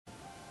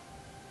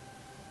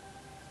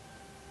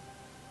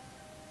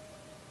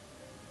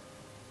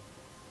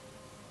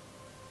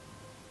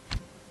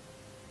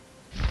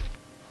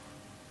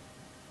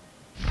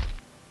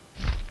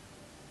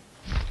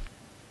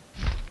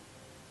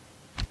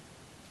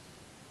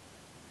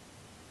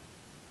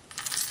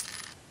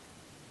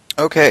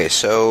Okay,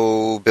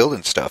 so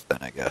building stuff then,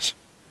 I guess.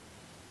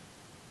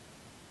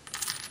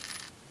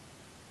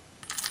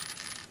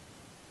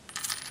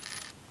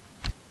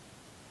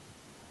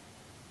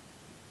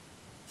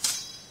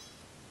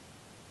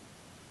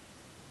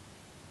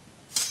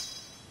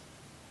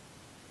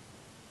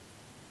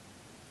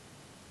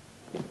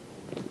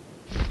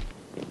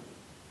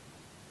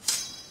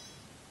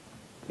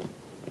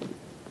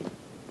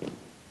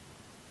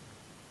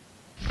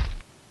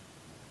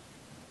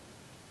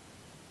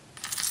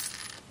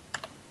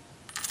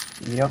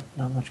 Yep,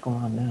 not much going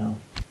on now.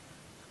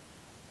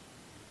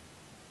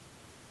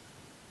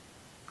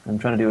 I'm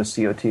trying to do a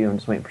CO2. I'm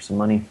just waiting for some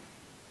money.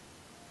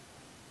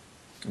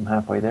 I'm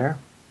halfway there.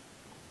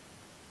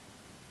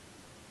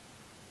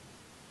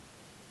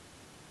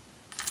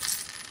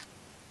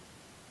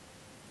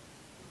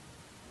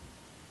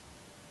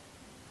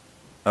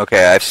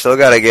 Okay, I've still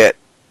got to get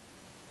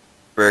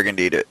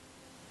Burgundy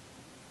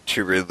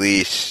to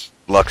release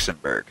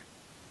Luxembourg.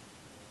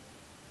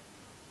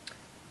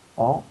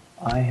 Oh,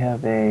 I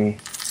have a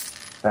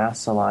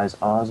vassalize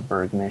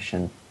Augsburg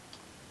mission.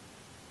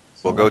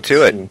 So We'll go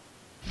to it.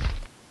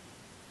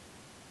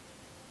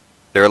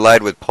 They're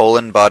allied with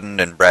Poland, Baden,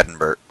 and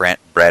Brandenburg.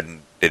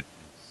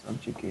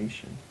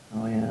 Subjugation.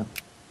 Oh, yeah.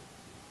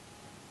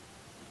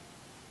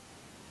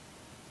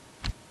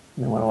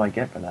 Then what do I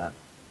get for that?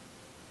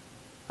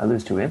 I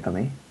lose to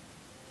infamy.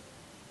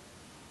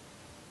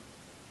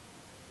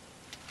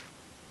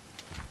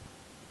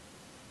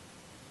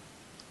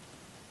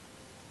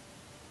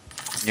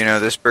 You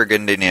know, this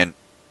Burgundian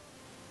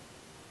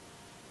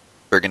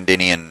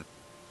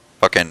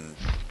fucking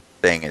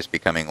thing is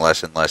becoming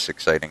less and less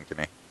exciting to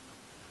me.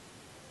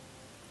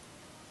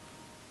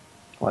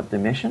 What, the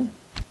mission?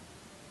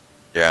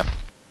 Yeah.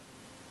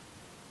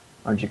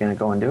 Aren't you going to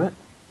go and do it?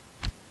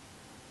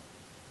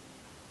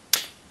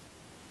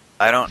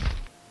 I don't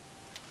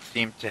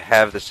seem to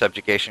have the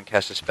subjugation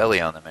casus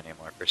belli on them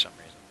anymore for some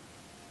reason.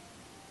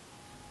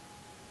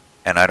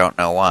 And I don't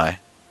know why.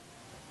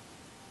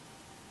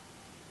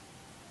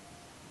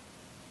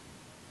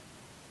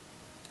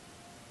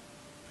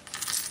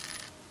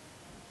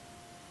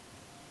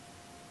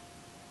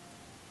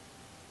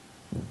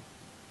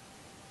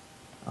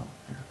 Oh,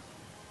 yeah.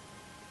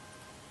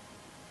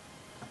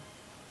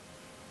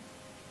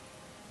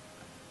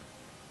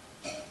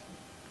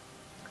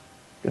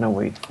 Gonna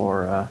wait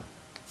for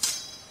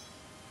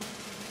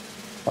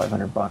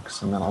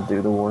 $500 and then I'll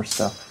do the war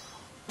stuff.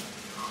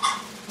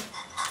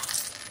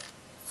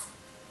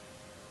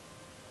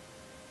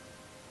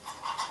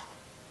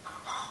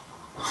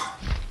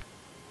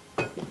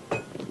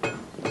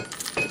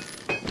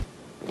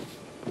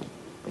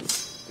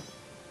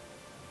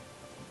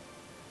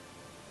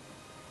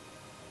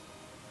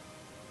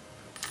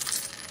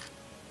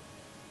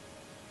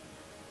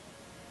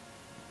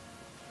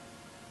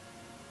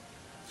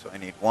 So I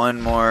need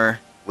one more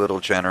little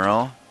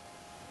general.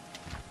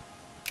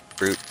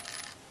 Fruit.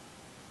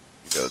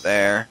 You go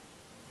there.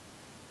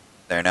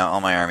 There, now all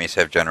my armies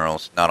have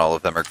generals. Not all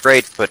of them are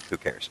great, but who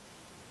cares?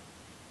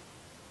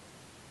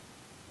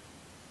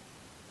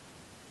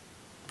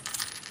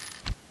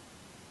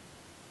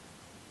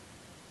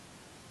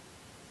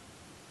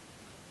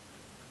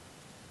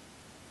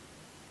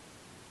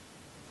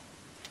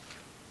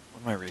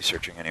 What am I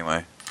researching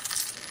anyway?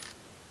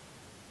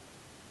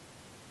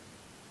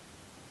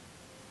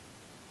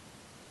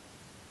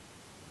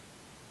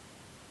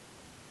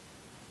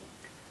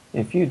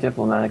 If you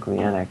diplomatically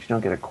annex, you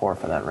don't get a core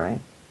for that, right?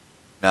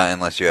 Not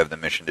unless you have the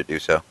mission to do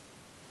so.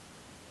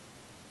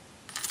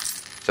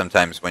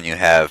 Sometimes when you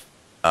have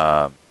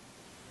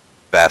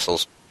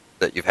vassals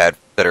that you've had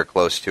that are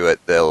close to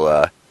it,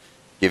 they'll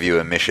give you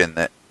a mission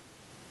that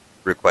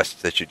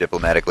requests that you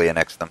diplomatically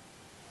annex them.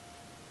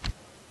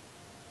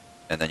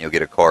 And then you'll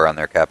get a core on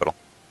their capital.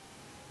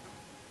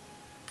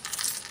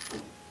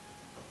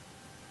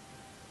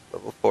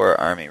 Level 4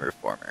 Army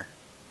Reformer.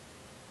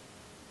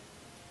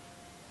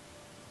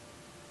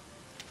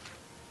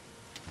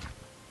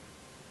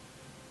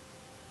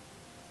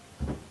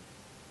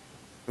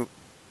 Ooh,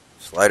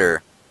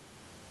 slider.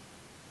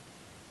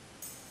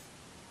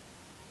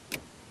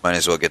 Might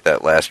as well get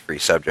that last free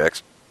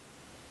subjects.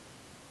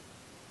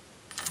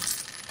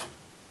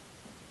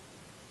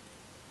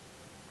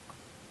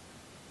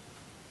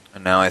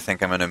 And now I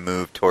think I'm going to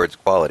move towards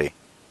quality.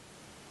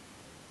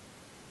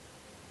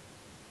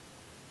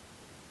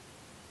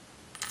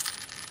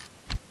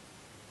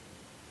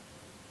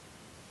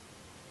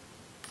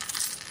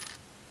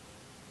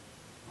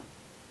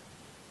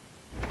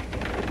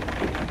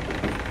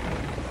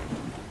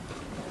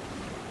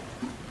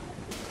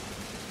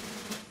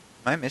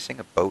 Am I missing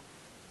a boat?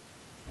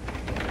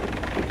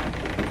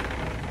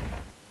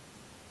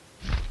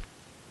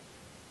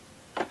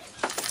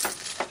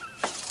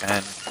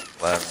 Ten,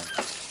 11,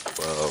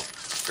 12,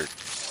 13,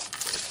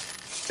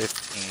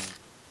 15,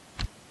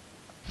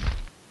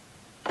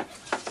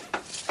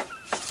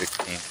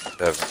 16,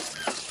 17,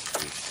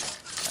 18,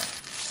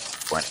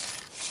 19, 20.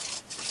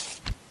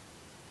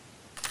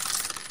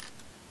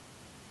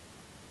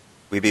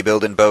 We be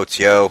building boats,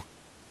 yo.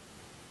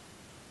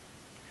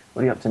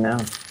 What are you up to now?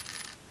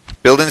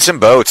 Building some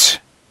boats.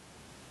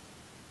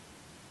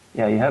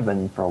 Yeah, you have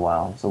been for a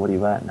while. So what are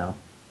you at now?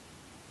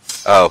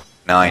 Oh,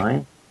 9.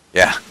 9?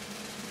 Yeah.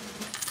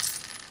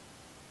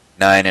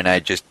 9, and I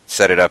just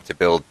set it up to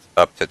build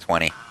up to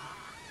 20.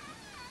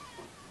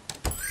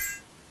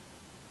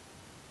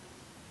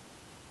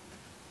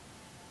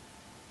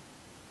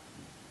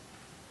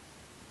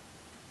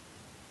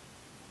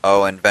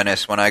 Oh, and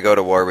Venice, when I go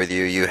to war with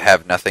you, you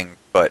have nothing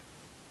but...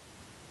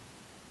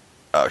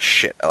 Oh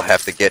shit, I'll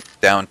have to get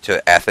down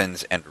to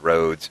Athens and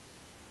Rhodes.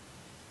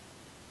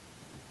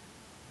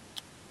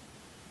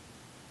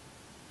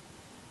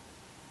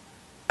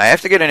 I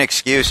have to get an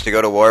excuse to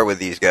go to war with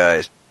these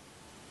guys.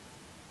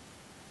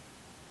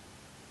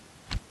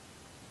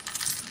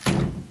 Do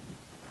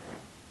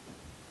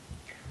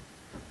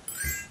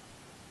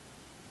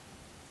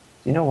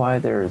you know why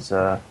there's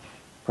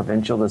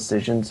provincial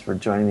decisions for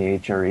joining the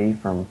HRE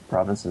from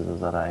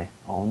provinces that I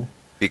own?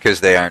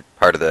 Because they aren't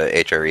part of the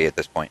HRE at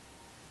this point.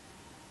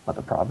 But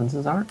the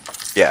provinces aren't?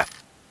 Yeah.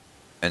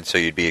 And so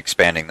you'd be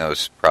expanding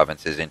those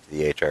provinces into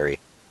the HRE.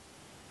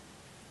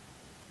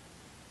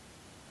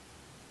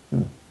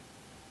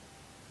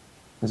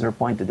 Is there a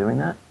point to doing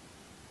that?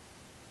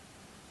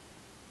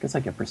 Guess I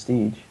get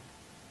prestige.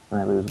 And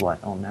I lose what?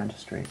 Oh,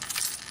 magistrate.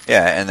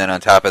 Yeah, and then on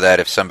top of that,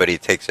 if somebody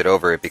takes it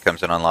over, it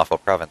becomes an unlawful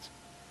province.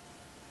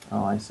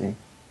 Oh, I see.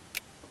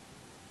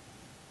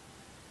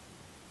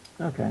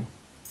 Okay.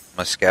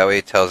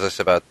 Moscowy tells us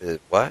about the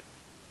what?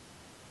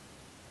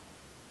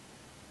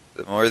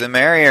 The more the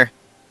merrier.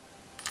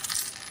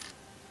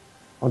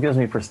 Well, it gives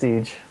me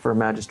prestige for a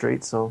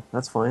magistrate, so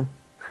that's fine.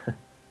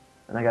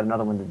 And I got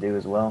another one to do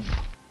as well.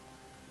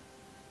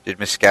 Did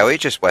Moscowy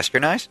just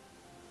westernize?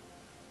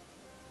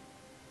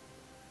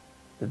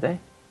 Did they?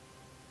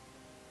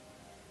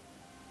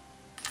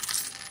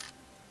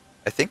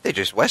 I think they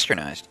just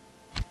westernized.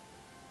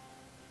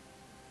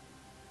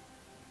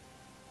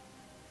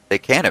 They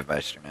can have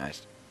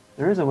westernized.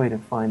 There is a way to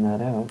find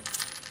that out.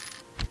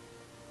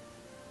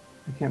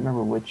 I can't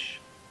remember which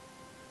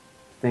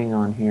thing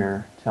on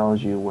here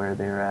tells you where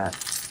they're at.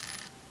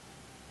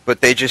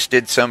 But they just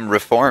did some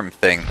reform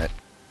thing that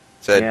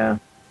said... Yeah.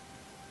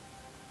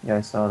 Yeah,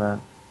 I saw that.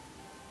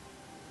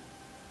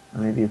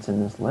 Or maybe it's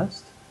in this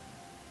list?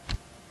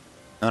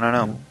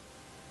 No.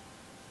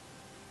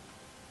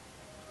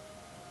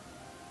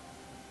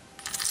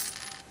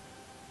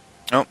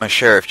 Oh, my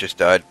sheriff just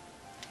died.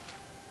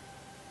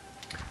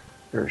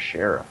 You're a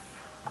sheriff.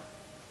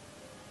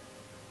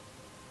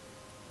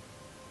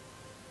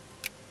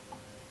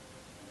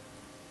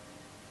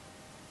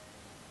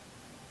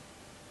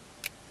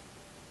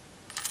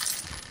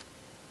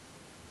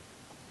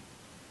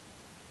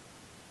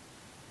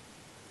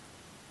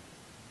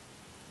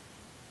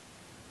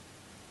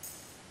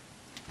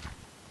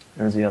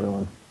 There's the other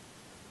one.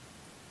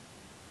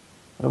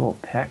 What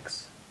about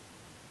PEX?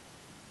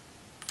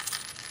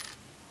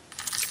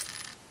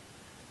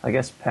 I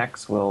guess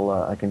PEX will,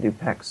 I can do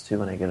PEX too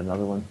when I get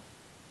another one.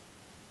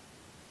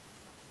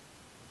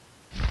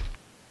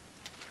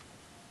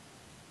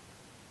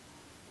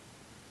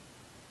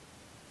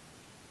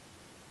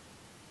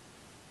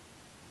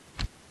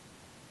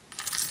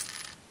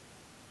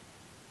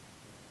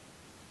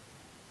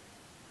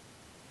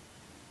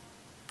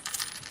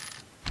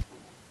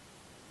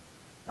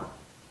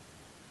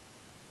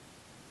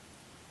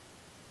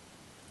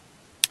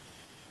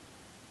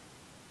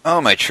 Oh,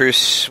 my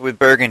truce with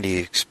Burgundy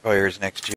expires next year.